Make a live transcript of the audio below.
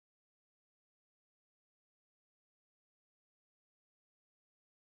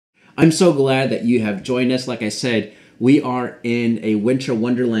I'm so glad that you have joined us. Like I said, we are in a winter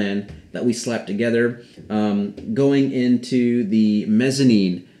wonderland that we slapped together. Going into the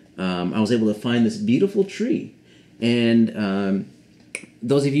mezzanine, I was able to find this beautiful tree, and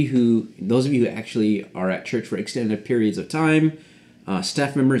those of you who actually are at church for extended periods of time,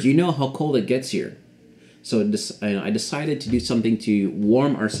 staff members, you know how cold it gets here. So I decided to do something to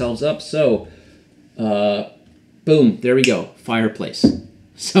warm ourselves up. So, boom, there we go, fireplace.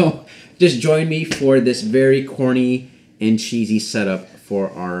 So just join me for this very corny and cheesy setup for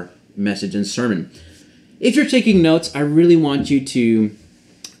our message and sermon. If you're taking notes, I really want you to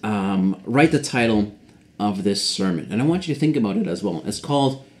write the title of this sermon. And I want you to think about it as well. It's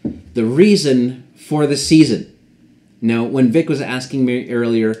called The Reason for the Season. Now, when Vic was asking me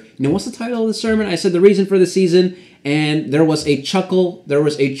earlier, what's the title of the sermon? I said, The Reason for the Season. And there was a chuckle, there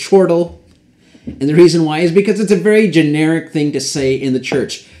was a chortle. And the reason why is because it's a very generic thing to say in the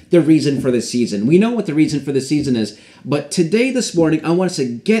church. The reason for the season. We know what the reason for the season is. But today, this morning, I want us to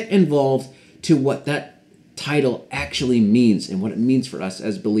get involved to what that title actually means and what it means for us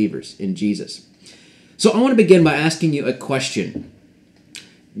as believers in Jesus. So I want to begin by asking you a question.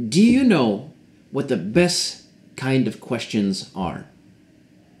 Do you know what the best kind of questions are?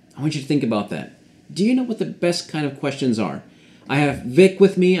 I want you to think about that. Do you know what the best kind of questions are? I have Vic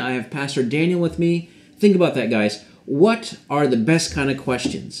with me. I have Pastor Daniel with me. Think about that, guys. What are the best kind of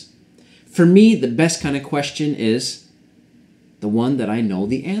questions? For me, the best kind of question is the one that I know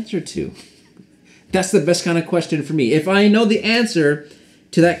the answer to. That's the best kind of question for me. If I know the answer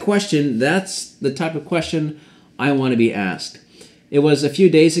to that question, that's the type of question I want to be asked. It was a few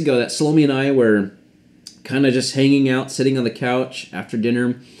days ago that Salome and I were kind of just hanging out, sitting on the couch after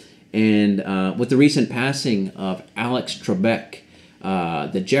dinner, and with the recent passing of Alex Trebek,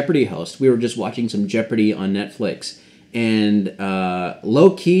 the Jeopardy host, we were just watching some Jeopardy on Netflix. And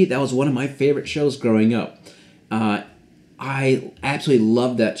low-key, that was one of my favorite shows growing up. I absolutely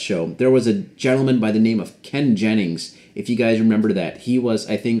loved that show. There was a gentleman by the name of Ken Jennings, if you guys remember that. He was,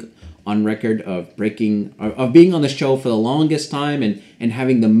 I think, on record of being on the show for the longest time and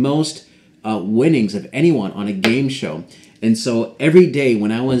having the most winnings of anyone on a game show. And so every day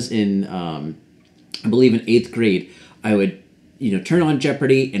when I was in, I believe in 8th grade, I would, turn on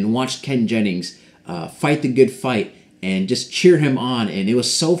Jeopardy and watch Ken Jennings fight the good fight and just cheer him on. And it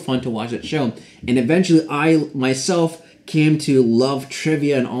was so fun to watch that show. And eventually I myself came to love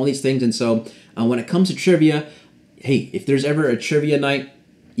trivia and all these things. And so when it comes to trivia, hey, if there's ever a trivia night,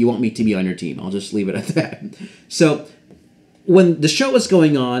 you want me to be on your team. I'll just leave it at that. So when the show was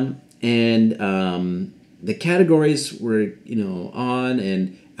going on and the categories were, on,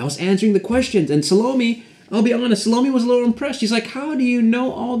 and I was answering the questions, and Salome, I'll be honest, Salome was a little impressed. She's like, how do you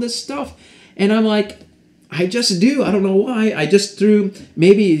know all this stuff? And I'm like, I just do. I don't know why. I just threw,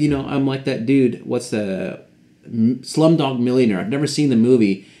 maybe, I'm like that dude, what's the Slumdog Millionaire. I've never seen the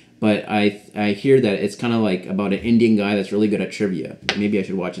movie, but I hear that it's kind of like about an Indian guy that's really good at trivia. Maybe I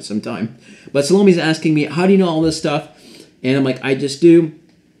should watch it sometime. But Salome's asking me, how do you know all this stuff? And I'm like, I just do.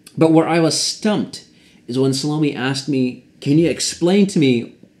 But where I was stumped is when Salome asked me, can you explain to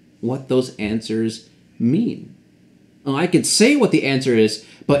me what those answers mean? Well, I could say what the answer is,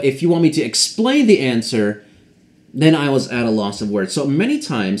 but if you want me to explain the answer, then I was at a loss of words. So many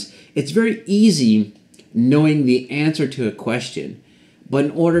times, it's very easy knowing the answer to a question. But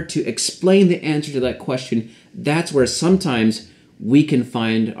in order to explain the answer to that question, that's where sometimes we can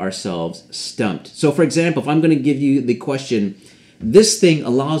find ourselves stumped. So for example, if I'm going to give you the question, this thing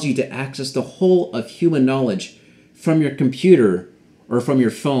allows you to access the whole of human knowledge from your computer or from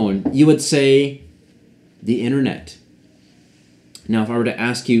your phone, you would say the internet. Now, if I were to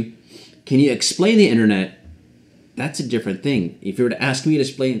ask you, can you explain the internet? That's a different thing. If you were to ask me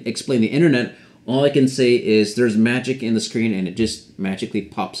to explain the internet, all I can say is there's magic in the screen and it just magically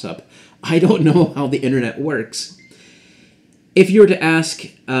pops up. I don't know how the internet works. If you were to ask,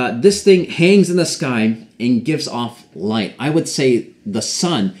 this thing hangs in the sky and gives off light, I would say the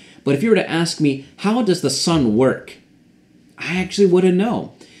sun. But if you were to ask me, how does the sun work? I actually wouldn't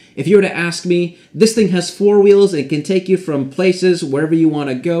know. If you were to ask me, this thing has 4 wheels and can take you from places wherever you want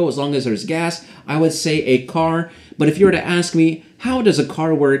to go as long as there's gas, I would say a car. But if you were to ask me, how does a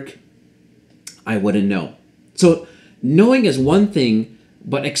car work? I wouldn't know. So knowing is one thing,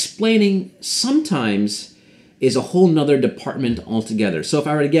 but explaining sometimes is a whole nother department altogether. So if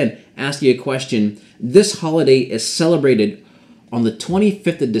I were to, again, ask you a question, this holiday is celebrated on the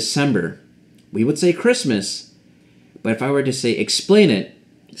 25th of December. We would say Christmas. But if I were to say explain it,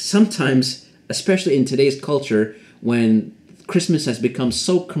 sometimes, especially in today's culture, when Christmas has become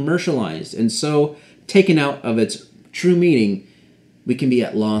so commercialized and so taken out of its true meaning, we can be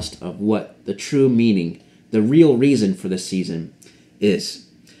at lost of what the true meaning, the real reason for the season is.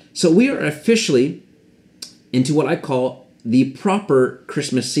 So we are officially into what I call the proper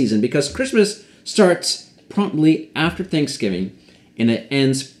Christmas season, because Christmas starts promptly after Thanksgiving and it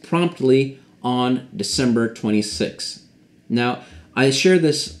ends promptly on December 26th. Now, I shared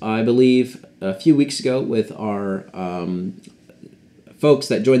this, I believe, a few weeks ago with our folks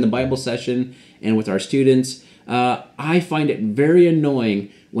that joined the Bible session and with our students. I find it very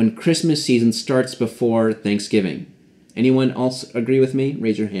annoying when Christmas season starts before Thanksgiving. Anyone else agree with me?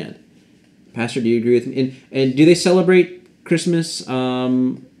 Raise your hand. Pastor, do you agree with me? And do they celebrate Christmas?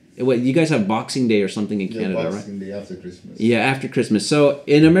 What, you guys have Boxing Day or something in Canada, right? Boxing Day after Christmas. Yeah, after Christmas. So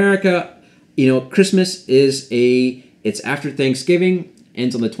in America, Christmas it's after Thanksgiving,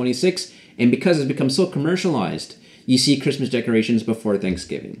 ends on the 26th, and because it's become so commercialized, you see Christmas decorations before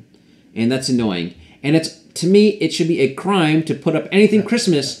Thanksgiving. And that's annoying. And to me, it should be a crime to put up anything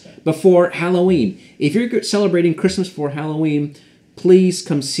Christmas before Halloween. If you're celebrating Christmas before Halloween, please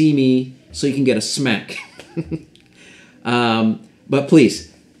come see me so you can get a smack. But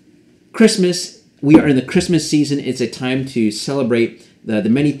please, Christmas, we are in the Christmas season. It's a time to celebrate the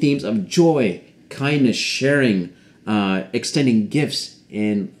many themes of joy, kindness, sharing, extending gifts,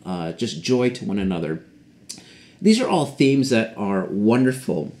 and just joy to one another. These are all themes that are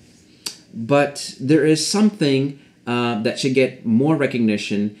wonderful, but there is something that should get more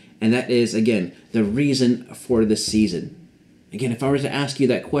recognition, and that is, again, the reason for the season. Again, if I were to ask you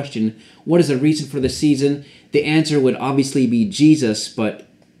that question, what is the reason for the season? The answer would obviously be Jesus, but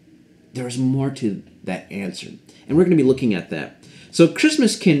there is more to that answer, and we're going to be looking at that. So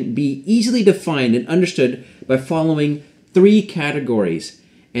Christmas can be easily defined and understood by following 3 categories.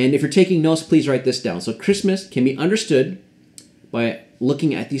 And if you're taking notes, please write this down. So Christmas can be understood by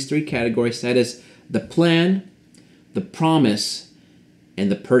looking at these 3 categories. That is the plan, the promise,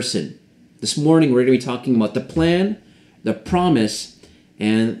 and the person. This morning we're going to be talking about the plan, the promise,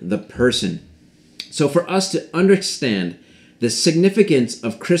 and the person. So for us to understand the significance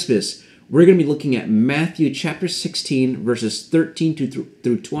of Christmas, we're going to be looking at Matthew chapter 16, verses 13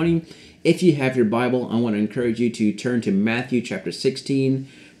 through 20. If you have your Bible, I want to encourage you to turn to Matthew chapter 16,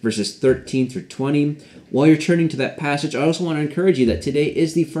 verses 13 through 20. While you're turning to that passage, I also want to encourage you that today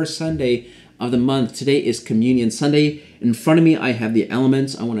is the first Sunday of the month. Today is Communion Sunday. In front of me, I have the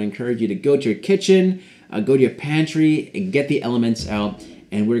elements. I want to encourage you to go to your kitchen, go to your pantry, and get the elements out,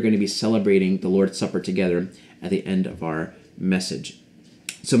 and we're going to be celebrating the Lord's Supper together at the end of our message.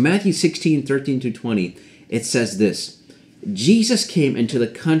 So Matthew 16, 13 through 20, it says this: Jesus came into the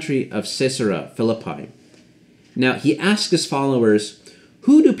country of Caesarea Philippi. Now he asked his followers,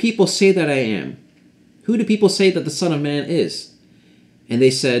 "Who do people say that I am? Who do people say that the Son of Man is?" And they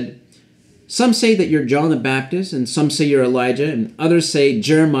said, "Some say that you're John the Baptist, and some say you're Elijah, and others say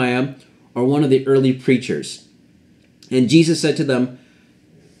Jeremiah or one of the early preachers." And Jesus said to them,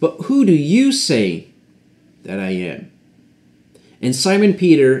 "But who do you say that I am?" And Simon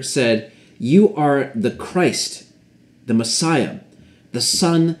Peter said, "You are the Christ, the Messiah, the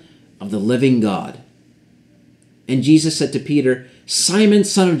Son of the living God." And Jesus said to Peter, "Simon,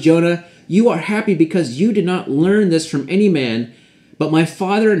 son of Jonah, you are happy because you did not learn this from any man, but my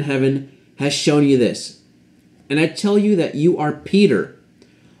Father in heaven has shown you this. And I tell you that you are Peter.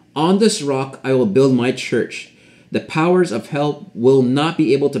 On this rock I will build my church. The powers of hell will not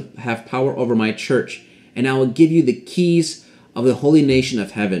be able to have power over my church, and I will give you the keys of the holy nation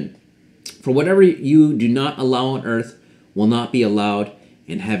of heaven. For whatever you do not allow on earth will not be allowed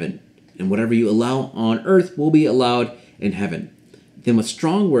in heaven, and whatever you allow on earth will be allowed in heaven." Then with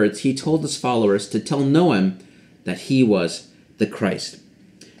strong words he told his followers to tell no one that he was the Christ.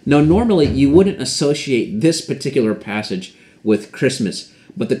 Now normally you wouldn't associate this particular passage with Christmas,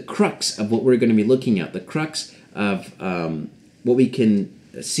 but the crux of what we're going to be looking at, the crux of what we can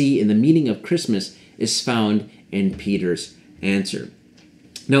see in the meaning of Christmas, is found in Peter's answer.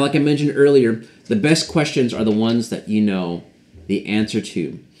 Now, like I mentioned earlier, the best questions are the ones that you know the answer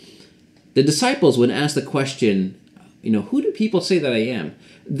to. The disciples, when asked the question, who do people say that I am?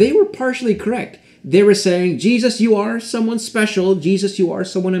 They were partially correct. They were saying, Jesus, you are someone special. Jesus, you are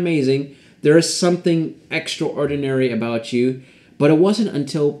someone amazing. There is something extraordinary about you. But it wasn't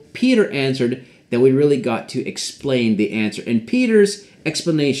until Peter answered that we really got to explain the answer. And Peter's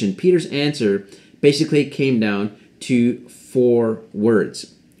explanation, Peter's answer, basically came down to 4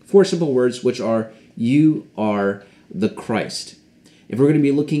 words. 4 simple words, which are, "You are the Christ." If we're going to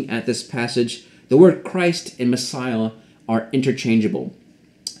be looking at this passage, the word Christ and Messiah are interchangeable.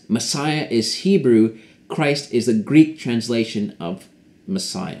 Messiah is Hebrew. Christ is the Greek translation of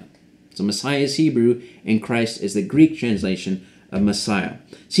Messiah. So Messiah is Hebrew, and Christ is the Greek translation of Messiah.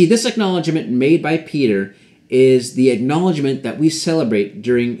 See, this acknowledgement made by Peter is the acknowledgement that we celebrate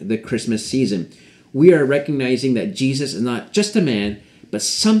during the Christmas season. We are recognizing that Jesus is not just a man, but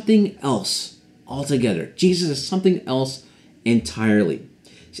something else altogether. Jesus is something else entirely.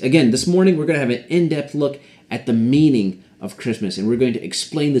 Again, this morning we're going to have an in-depth look at the meaning of Christmas, and we're going to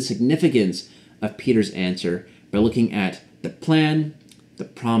explain the significance of Peter's answer by looking at the plan, the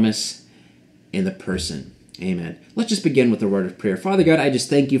promise, and the person. Amen. Let's just begin with a word of prayer. Father God, I just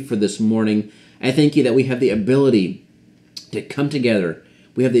thank you for this morning. I thank you that we have the ability to come together.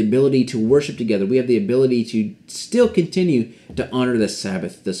 We have the ability to worship together. We have the ability to still continue to honor the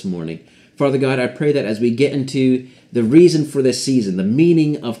Sabbath this morning. Father God, I pray that as we get into the reason for this season, the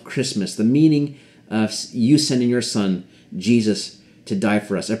meaning of Christmas, the meaning of you sending your Son, Jesus, to die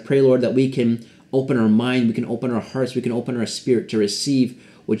for us, I pray, Lord, that we can open our mind, we can open our hearts, we can open our spirit to receive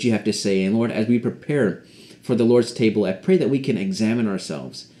what you have to say. And Lord, as we prepare for the Lord's table, I pray that we can examine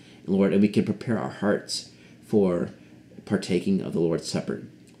ourselves, Lord, and we can prepare our hearts for partaking of the Lord's Supper.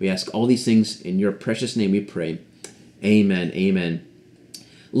 We ask all these things in your precious name we pray. Amen. Amen.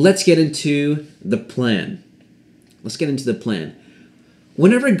 Let's get into the plan. Let's get into the plan.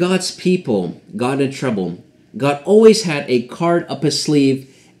 Whenever God's people got in trouble, God always had a card up his sleeve,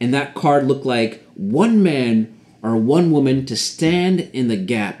 and that card looked like one man or one woman to stand in the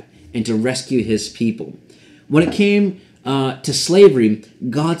gap and to rescue his people. When it came to slavery,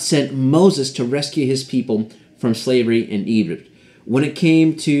 God sent Moses to rescue his people from slavery in Egypt. When it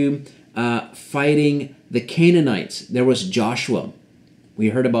came to fighting the Canaanites, there was Joshua. We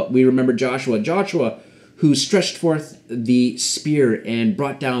remember Joshua who stretched forth the spear and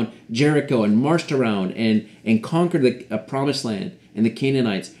brought down Jericho and marched around and conquered the promised land and the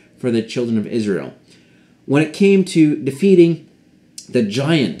Canaanites for the children of Israel. When it came to defeating the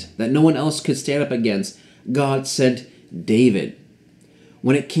giant that no one else could stand up against, God sent David.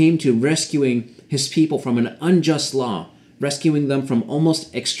 When it came to rescuing his people from an unjust law, rescuing them from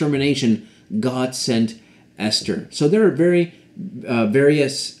almost extermination, God sent Esther. So there are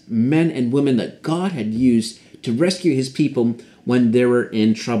various men and women that God had used to rescue his people when they were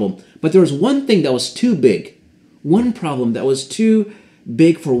in trouble. But there was one thing that was too big, one problem that was too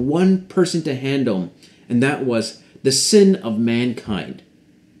big for one person to handle, and that was the sin of mankind.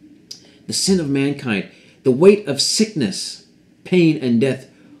 The sin of mankind. The weight of sickness, pain, and death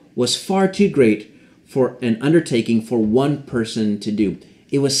was far too great for an undertaking for one person to do.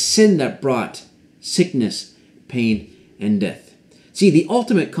 It was sin that brought sickness, pain, and death. See, the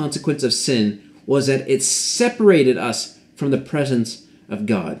ultimate consequence of sin was that it separated us from the presence of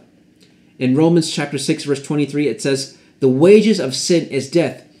God. In Romans chapter 6, verse 23, it says, "The wages of sin is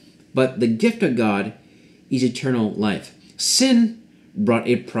death, but the gift of God is eternal life." Sin brought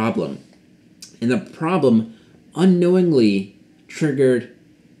a problem, and the problem unknowingly triggered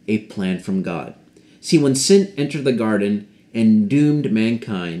a plan from God. See, when sin entered the garden and doomed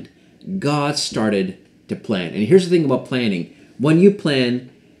mankind, God started to plan. And here's the thing about planning. When you plan,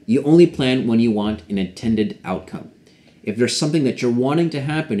 you only plan when you want an intended outcome. If there's something that you're wanting to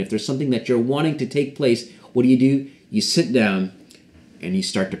happen, if there's something that you're wanting to take place, what do? You sit down and you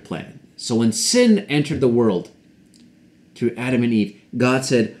start to plan. So when sin entered the world through Adam and Eve, God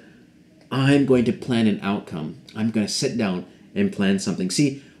said, I'm going to plan an outcome. I'm going to sit down and plan something.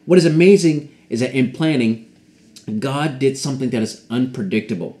 See, what is amazing is that in planning, God did something that is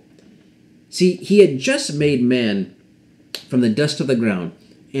unpredictable. See, he had just made man from the dust of the ground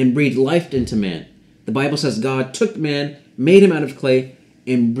and breathed life into man. The Bible says God took man, made him out of clay,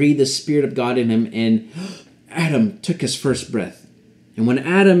 and breathed the Spirit of God in him, and Adam took his first breath. And when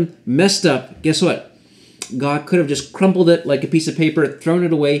Adam messed up, guess what? God could have just crumpled it like a piece of paper, thrown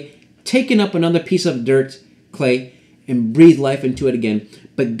it away, taken up another piece of dirt, clay, and breathed life into it again.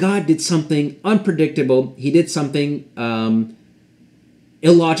 But God did something unpredictable. He did something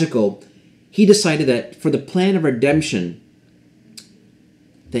illogical. He decided that for the plan of redemption,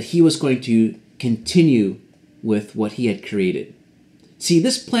 that he was going to continue with what he had created. See,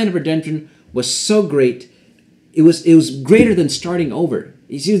 this plan of redemption was so great, it was greater than starting over.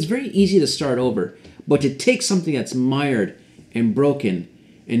 You see, it's very easy to start over, but to take something that's mired and broken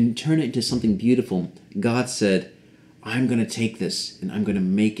and turn it into something beautiful, God said, I'm going to take this and I'm going to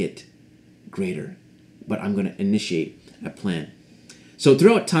make it greater, but I'm going to initiate a plan. So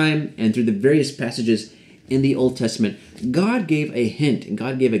throughout time and through the various passages in the Old Testament, God gave a hint and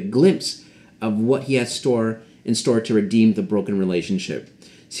God gave a glimpse of what he had in store to redeem the broken relationship.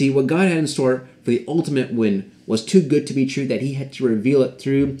 See, what God had in store for the ultimate win was too good to be true that he had to reveal it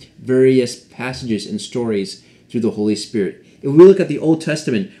through various passages and stories through the Holy Spirit. If we look at the Old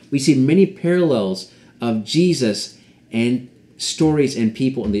Testament, we see many parallels of Jesus and stories and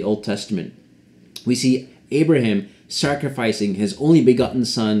people in the Old Testament. We see Abraham sacrificing his only begotten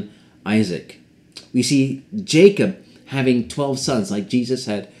son, Isaac. We see Jacob having 12 sons, like Jesus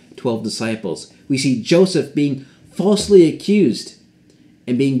had 12 disciples. We see Joseph being falsely accused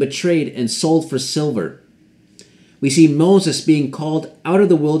and being betrayed and sold for silver. We see Moses being called out of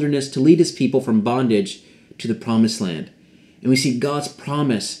the wilderness to lead his people from bondage to the promised land. And we see God's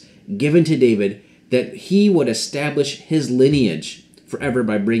promise given to David that he would establish his lineage forever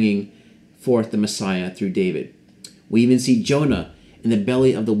by bringing forth the Messiah through David. We even see Jonah in the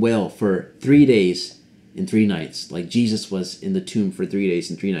belly of the whale for 3 days and 3 nights, like Jesus was in the tomb for 3 days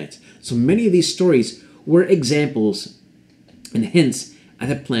and 3 nights. So many of these stories were examples and hints at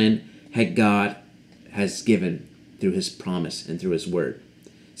the plan that God has given through his promise and through his word.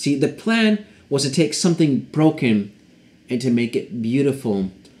 See, the plan was to take something broken and to make it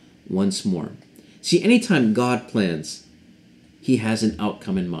beautiful once more. See, anytime God plans, he has an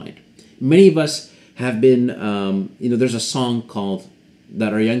outcome in mind. Many of us have been, there's a song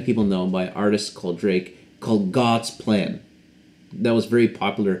that our young people know by an artist called Drake, called God's Plan. That was very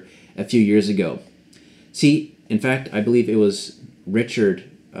popular a few years ago. See, in fact, I believe it was Richard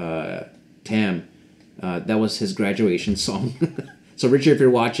Tam. That was his graduation song. So Richard, if you're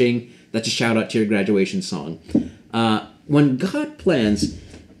watching, that's a shout out to your graduation song. When God plans,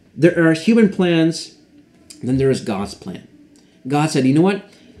 there are human plans, then there is God's plan. God said, you know what?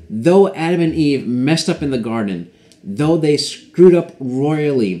 Though Adam and Eve messed up in the garden, though they screwed up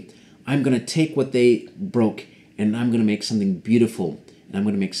royally, I'm going to take what they broke and I'm going to make something beautiful and I'm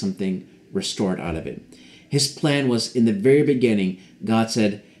going to make something restored out of it. His plan was in the very beginning. God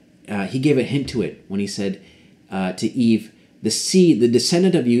said, he gave a hint to it when he said to Eve, the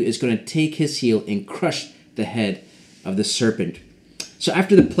descendant of you is going to take his heel and crush the head of the serpent. So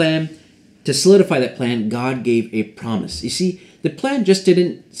after the plan, to solidify that plan, God gave a promise. You see, the plan just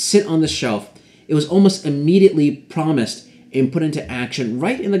didn't sit on the shelf. It was almost immediately promised and put into action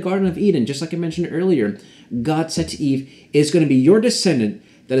right in the Garden of Eden. Just like I mentioned earlier, God said to Eve, it's going to be your descendant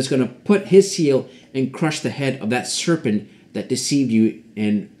that is going to put his heel and crush the head of that serpent that deceived you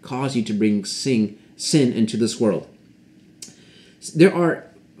and caused you to bring sin into this world. There are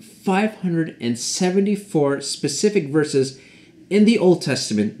 574 specific verses in the Old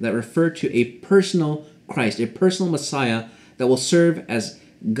Testament that refer to a personal Christ, a personal Messiah that will serve as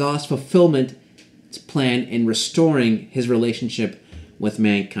God's fulfillment plan in restoring his relationship with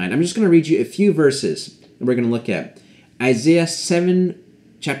mankind. I'm just going to read you a few verses that we're going to look at. Isaiah 7,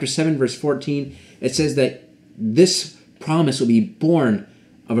 chapter 7, verse 14, it says that this promise will be born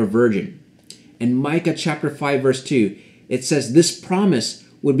of a virgin. In Micah chapter 5, verse 2, it says this promise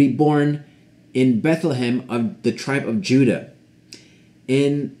would be born in Bethlehem of the tribe of Judah.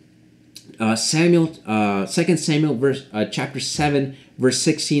 In 2 Samuel chapter 7, verse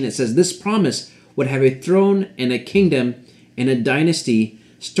 16, it says this promise would have a throne and a kingdom and a dynasty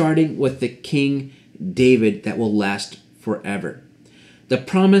starting with the King David that will last forever. The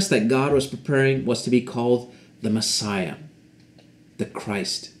promise that God was preparing was to be called the Messiah, the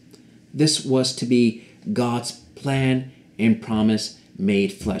Christ. This was to be God's plan and promise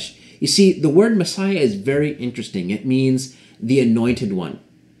made flesh. You see, the word Messiah is very interesting. It means the anointed one.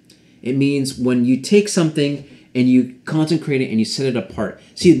 It means when you take something and you consecrate it and you set it apart.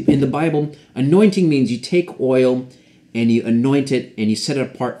 See, in the Bible, anointing means you take oil and you anoint it and you set it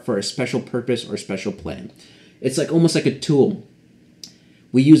apart for a special purpose or special plan. It's like almost like a tool.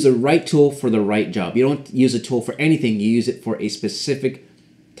 We use the right tool for the right job. You don't use a tool for anything. You use it for a specific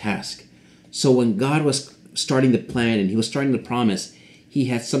task. So when God was starting the plan and he was starting the promise, he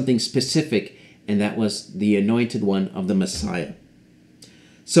had something specific, and that was the anointed one of the Messiah.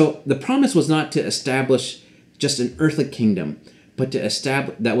 So the promise was not to establish just an earthly kingdom, but to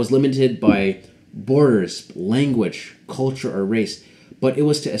establish that was limited by borders, language, culture, or race, but it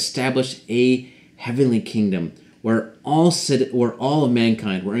was to establish a heavenly kingdom where all of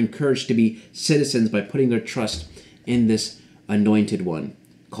mankind were encouraged to be citizens by putting their trust in this anointed one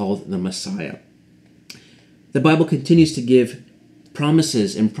called the Messiah. The Bible continues to give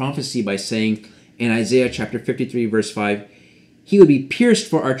promises and prophecy by saying in Isaiah chapter 53 verse 5, he would be pierced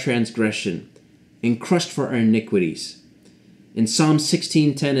for our transgression and crushed for our iniquities. In Psalm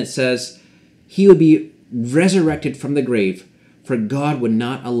 16:10 it says, he would be resurrected from the grave, for God would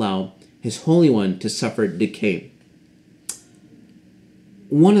not allow his Holy One to suffer decay.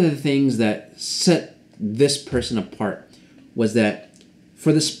 One of the things that set this person apart was that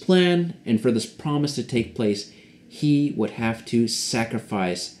for this plan and for this promise to take place, he would have to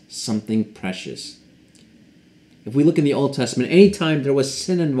sacrifice something precious. If we look in the Old Testament, anytime there was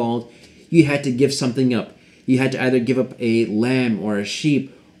sin involved, you had to give something up. You had to either give up a lamb or a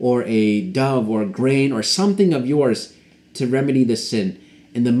sheep or a dove or a grain or something of yours to remedy the sin.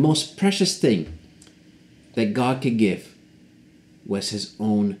 And the most precious thing that God could give was his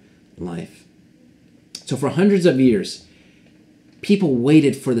own life. So for hundreds of years, people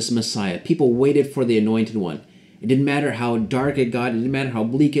waited for this Messiah. People waited for the Anointed One. It didn't matter how dark it got. It didn't matter how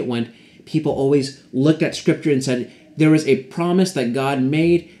bleak it went. People always looked at Scripture and said, there was a promise that God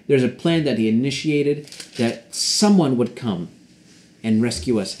made. There's a plan that he initiated that someone would come and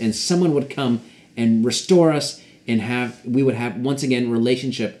rescue us. And someone would come and restore us, and we would have, once again,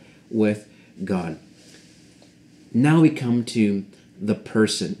 relationship with God. Now we come to the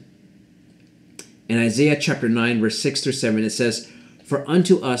person. In Isaiah chapter 9, verse 6 through 7, it says, "For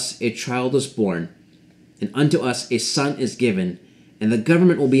unto us a child is born, and unto us a son is given, and the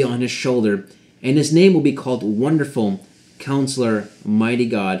government will be on his shoulder, and his name will be called Wonderful, Counselor, Mighty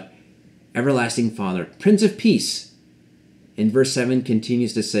God, Everlasting Father, Prince of Peace." And verse 7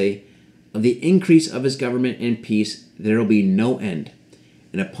 continues to say, "Of the increase of his government and peace there will be no end,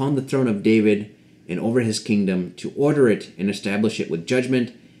 and upon the throne of David and over his kingdom, to order it and establish it with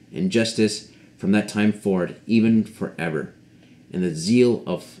judgment and justice from that time forward, even forever. And the zeal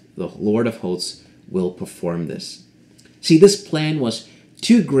of the Lord of hosts will perform this." See, this plan was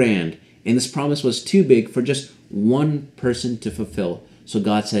too grand, and this promise was too big for just one person to fulfill. So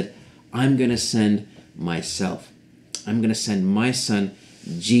God said, I'm going to send myself. I'm going to send my son,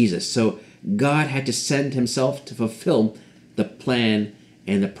 Jesus. So God had to send himself to fulfill the plan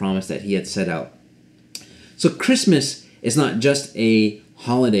and the promise that he had set out. So Christmas is not just a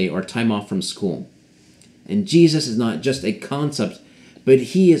holiday or time off from school. And Jesus is not just a concept, but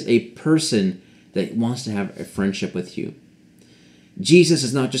he is a person that wants to have a friendship with you. Jesus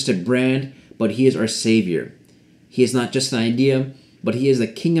is not just a brand, but he is our Savior. He is not just an idea, but he is the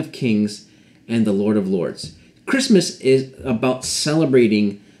King of Kings and the Lord of Lords. Christmas is about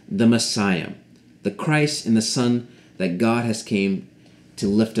celebrating the Messiah, the Christ and the Son that God has came to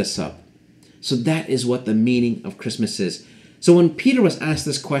lift us up. So that is what the meaning of Christmas is. So when Peter was asked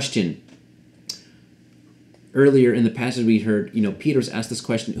this question, earlier in the passage we heard, Peter was asked this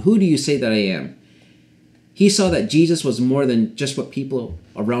question, who do you say that I am? He saw that Jesus was more than just what people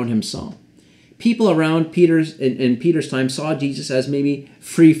around him saw. People around in Peter's time saw Jesus as maybe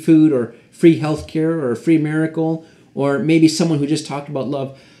free food or free healthcare or a free miracle, or maybe someone who just talked about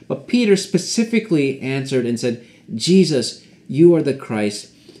love. But Peter specifically answered and said, Jesus, you are the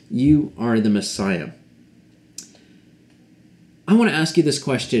Christ. You are the Messiah. I want to ask you this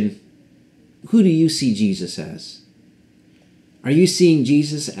question. Who do you see Jesus as? Are you seeing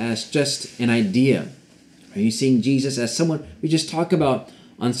Jesus as just an idea? Are you seeing Jesus as someone we just talk about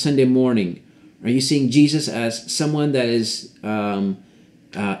on Sunday morning? Are you seeing Jesus as someone that is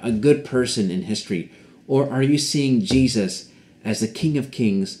a good person in history? Or are you seeing Jesus as the King of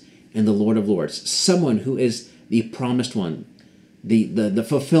Kings and the Lord of Lords? Someone who is the promised one, the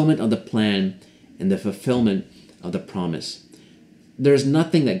fulfillment of the plan and the fulfillment of the promise. There's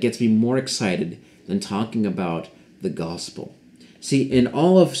nothing that gets me more excited than talking about the gospel. See, in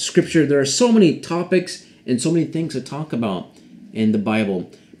all of Scripture, there are so many topics and so many things to talk about in the Bible.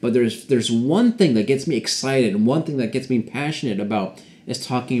 But there's one thing that gets me excited and one thing that gets me passionate about is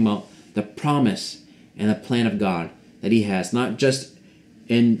talking about the promise and the plan of God that he has, not just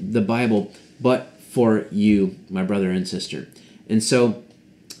in the Bible, but for you, my brother and sister. And so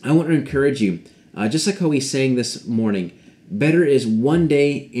I want to encourage you, just like how we sang this morning, better is one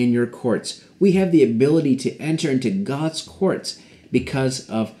day in your courts. We have the ability to enter into God's courts because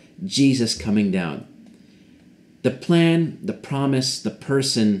of Jesus coming down. The plan, the promise, the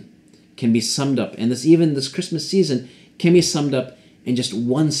person can be summed up, and this Christmas season can be summed up in just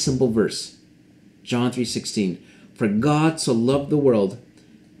one simple verse. John 3:16. For God so loved the world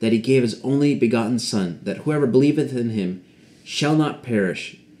that he gave his only begotten Son, that whoever believeth in him shall not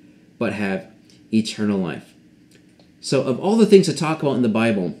perish, but have eternal life. So of all the things to talk about in the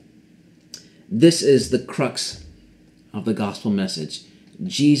Bible, this is the crux of the gospel message.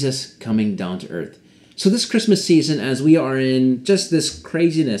 Jesus coming down to earth. So this Christmas season, as we are in just this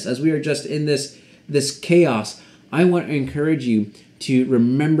craziness, as we are just in this chaos, I want to encourage you to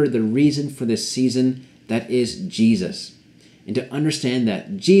remember the reason for this season, that is Jesus. And to understand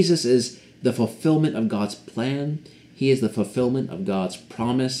that Jesus is the fulfillment of God's plan. He is the fulfillment of God's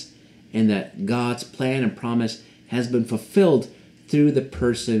promise. And that God's plan and promise has been fulfilled through the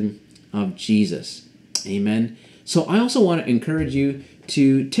person of Jesus. Amen. So I also want to encourage you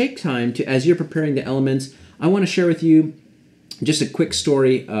to take time to, as you're preparing the elements, I want to share with you just a quick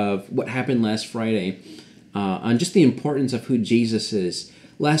story of what happened last Friday on just the importance of who Jesus is.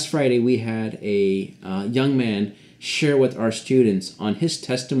 last Friday we had a young man share with our students on his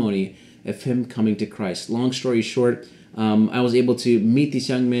testimony of him coming to Christ. Long story short, I was able to meet this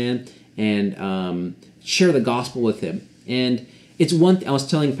young man and share the gospel with him. And it's I was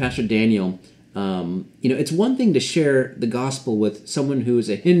telling Pastor Daniel, it's one thing to share the gospel with someone who is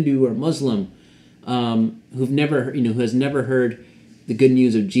a Hindu or Muslim, who has never heard the good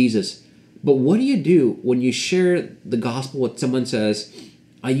news of Jesus. But what do you do when you share the gospel with someone says,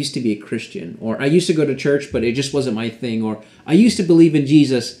 I used to be a Christian, or I used to go to church, but it just wasn't my thing, or I used to believe in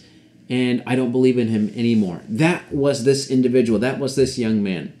Jesus, and I don't believe in him anymore. That was this individual. That was this young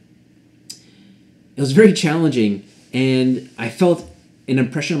man. It was very challenging, and I felt an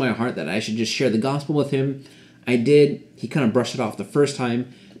impression in my heart that I should just share the gospel with him. I did. He kind of brushed it off the first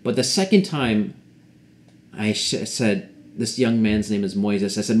time, but the second time I said, this young man's name is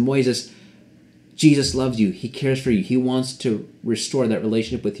Moises. I said, Moises, Jesus loves you. He cares for you. He wants to restore that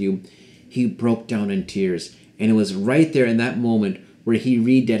relationship with you. He broke down in tears. And it was right there in that moment where he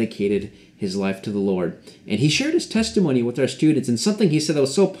rededicated his life to the Lord. And he shared his testimony with our students. And something he said that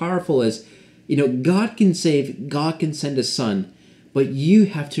was so powerful is, God can save, God can send his son, but you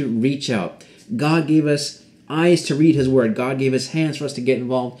have to reach out. God gave us eyes to read his word. God gave us hands for us to get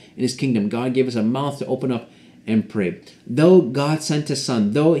involved in his kingdom. God gave us a mouth to open up and pray. Though God sent his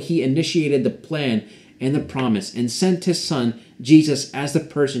son, though he initiated the plan and the promise and sent his son, Jesus, as the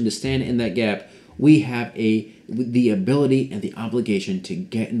person to stand in that gap, we have the ability and the obligation to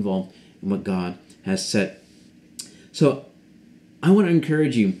get involved in what God has set. So I want to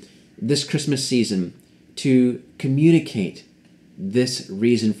encourage you this Christmas season to communicate this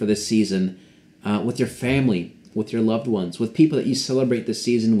reason for this season with your family, with your loved ones, with people that you celebrate this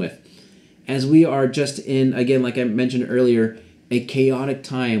season with. As we are just in, again, like I mentioned earlier, a chaotic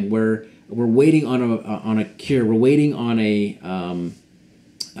time where we're waiting on a cure, we're waiting on a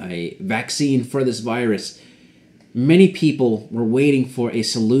vaccine for this virus. Many people were waiting for a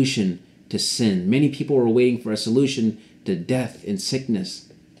solution to sin. Many people were waiting for a solution to death and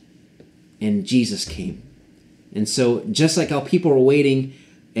sickness. And Jesus came. And so just like how people were waiting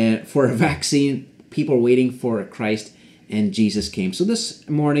for a vaccine, people were waiting for Christ, and Jesus came. So this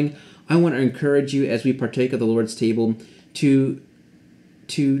morning, I want to encourage you as we partake of the Lord's table to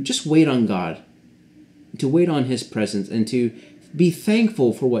just wait on God, to wait on his presence, and to be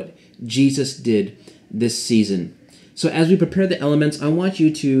thankful for what Jesus did this season. So as we prepare the elements, I want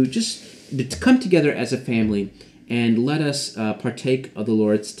you to come together as a family and let us partake of the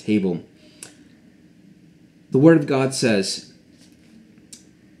Lord's table. The Word of God says,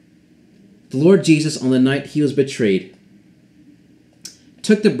 the Lord Jesus, on the night he was betrayed,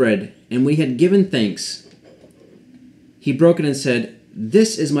 took the bread, and when he had given thanks, he broke it and said,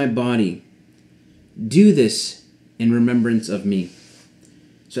 "This is my body. Do this in remembrance of me."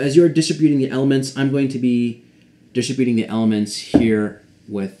 So as you're distributing the elements, I'm going to be distributing the elements here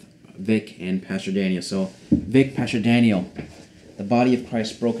with Vic and Pastor Daniel. So Vic, Pastor Daniel, the body of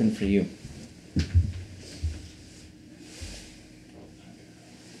Christ broken for you.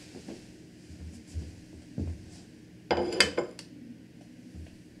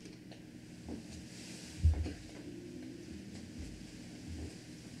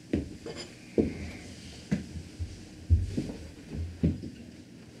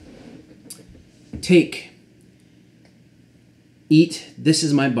 Take, eat, this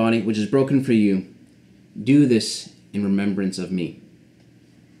is my body, which is broken for you. Do this in remembrance of me.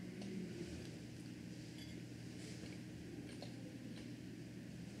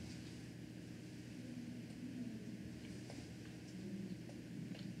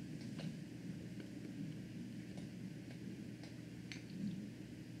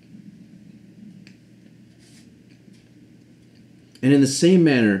 And in the same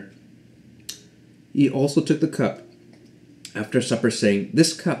manner, he also took the cup after supper, saying,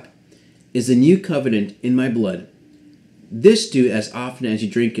 "This cup is the new covenant in my blood. This do as often as you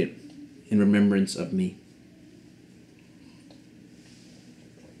drink it in remembrance of me."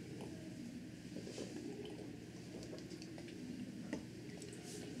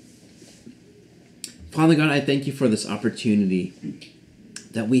 Father God, I thank you for this opportunity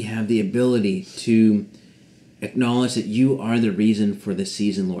that we have the ability to acknowledge that you are the reason for this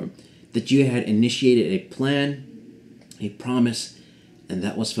season, Lord. That you had initiated a plan, a promise, and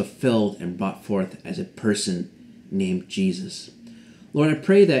that was fulfilled and brought forth as a person named Jesus. Lord, I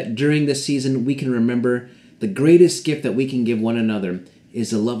pray that during this season we can remember the greatest gift that we can give one another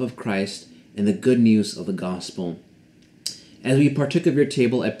is the love of Christ and the good news of the gospel. As we partook of your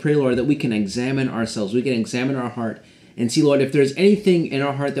table, I pray, Lord, that we can examine ourselves, we can examine our heart and see, Lord, if there's anything in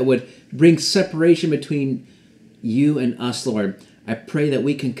our heart that would bring separation between you and us, Lord. I pray that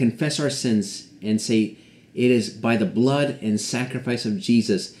we can confess our sins and say it is by the blood and sacrifice of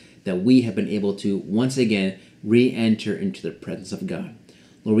Jesus that we have been able to once again re-enter into the presence of God.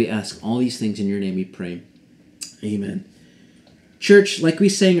 Lord, we ask all these things in your name we pray. Amen. Church, like we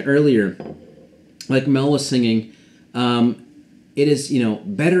sang earlier, like Mel was singing, it is,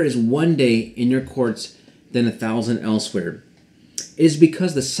 better is one day in your courts than 1,000 elsewhere. It is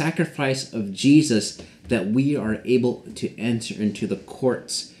because the sacrifice of Jesus that we are able to enter into the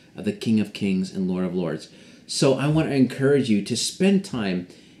courts of the King of Kings and Lord of Lords. So I want to encourage you to spend time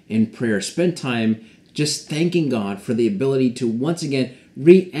in prayer, spend time just thanking God for the ability to once again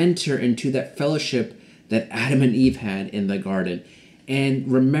re-enter into that fellowship that Adam and Eve had in the garden.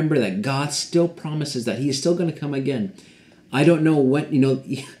 And remember that God still promises that he is still going to come again. I don't know when,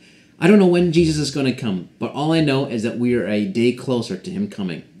 I don't know when Jesus is going to come, but all I know is that we are a day closer to him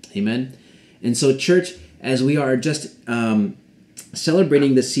coming. Amen. And so, church, as we are just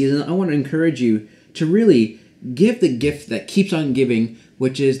celebrating this season, I want to encourage you to really give the gift that keeps on giving,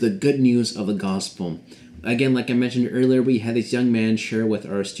 which is the good news of the gospel. Again, like I mentioned earlier, we had this young man share with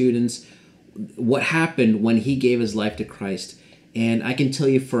our students what happened when he gave his life to Christ. And I can tell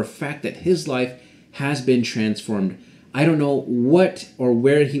you for a fact that his life has been transformed. I don't know what or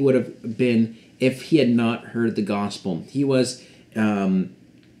where he would have been if he had not heard the gospel. He was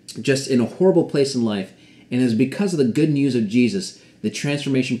just in a horrible place in life. And it was because of the good news of Jesus, the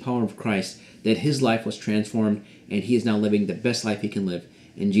transformation power of Christ, that his life was transformed and he is now living the best life he can live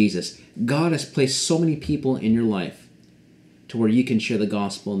in Jesus. God has placed so many people in your life to where you can share the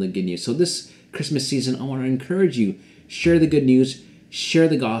gospel and the good news. So this Christmas season, I want to encourage you, share the good news, share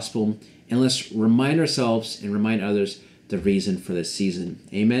the gospel, and let's remind ourselves and remind others the reason for this season.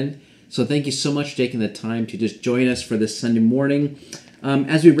 Amen. So thank you so much for taking the time to just join us for this Sunday morning.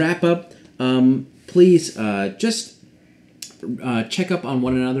 As we wrap up, please just check up on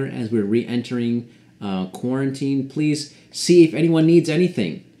one another as we're re-entering quarantine. Please see if anyone needs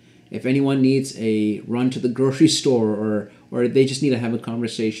anything. If anyone needs a run to the grocery store or they just need to have a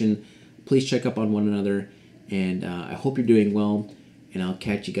conversation, please check up on one another. And I hope you're doing well. And I'll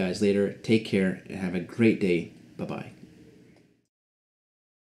catch you guys later. Take care and have a great day. Bye-bye.